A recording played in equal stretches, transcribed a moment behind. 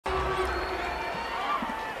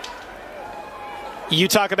You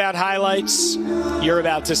talk about highlights, you're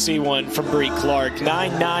about to see one from Brie Clark.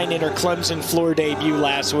 9-9 in her Clemson floor debut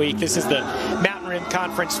last week. This is the Mountain Rim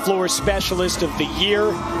Conference Floor Specialist of the Year,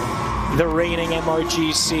 the reigning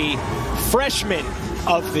MRGC Freshman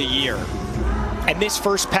of the Year. And this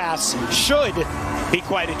first pass should be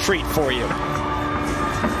quite a treat for you.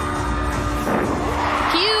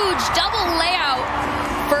 Huge double layout.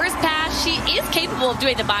 First pass, she is capable of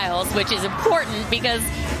doing the miles, which is important because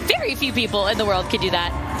very few people in the world can do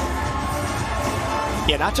that.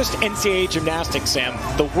 Yeah, not just NCAA gymnastics, Sam,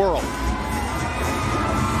 the world.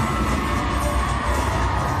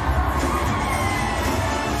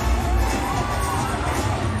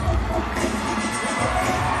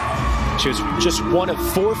 She was just one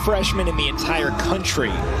of 4 freshmen in the entire country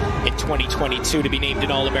in 2022 to be named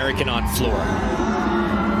an All-American on floor.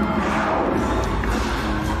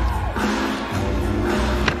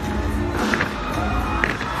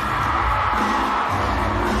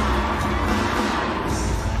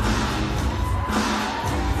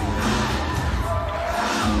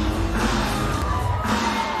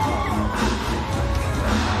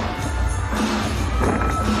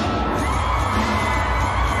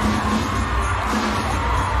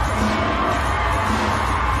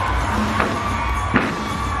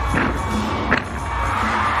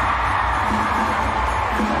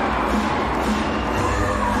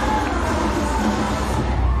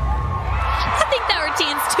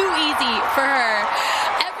 Too easy for her.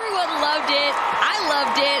 Everyone loved it. I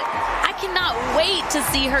loved it. I cannot wait to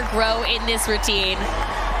see her grow in this routine.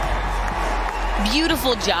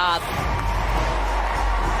 Beautiful job.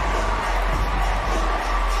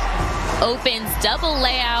 Opens double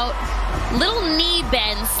layout. Little knee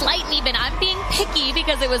bend, slight knee bend. I'm being picky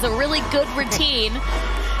because it was a really good routine.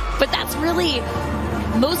 But that's really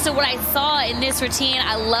most of what I saw in this routine.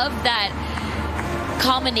 I love that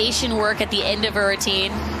combination work at the end of her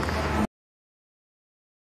routine.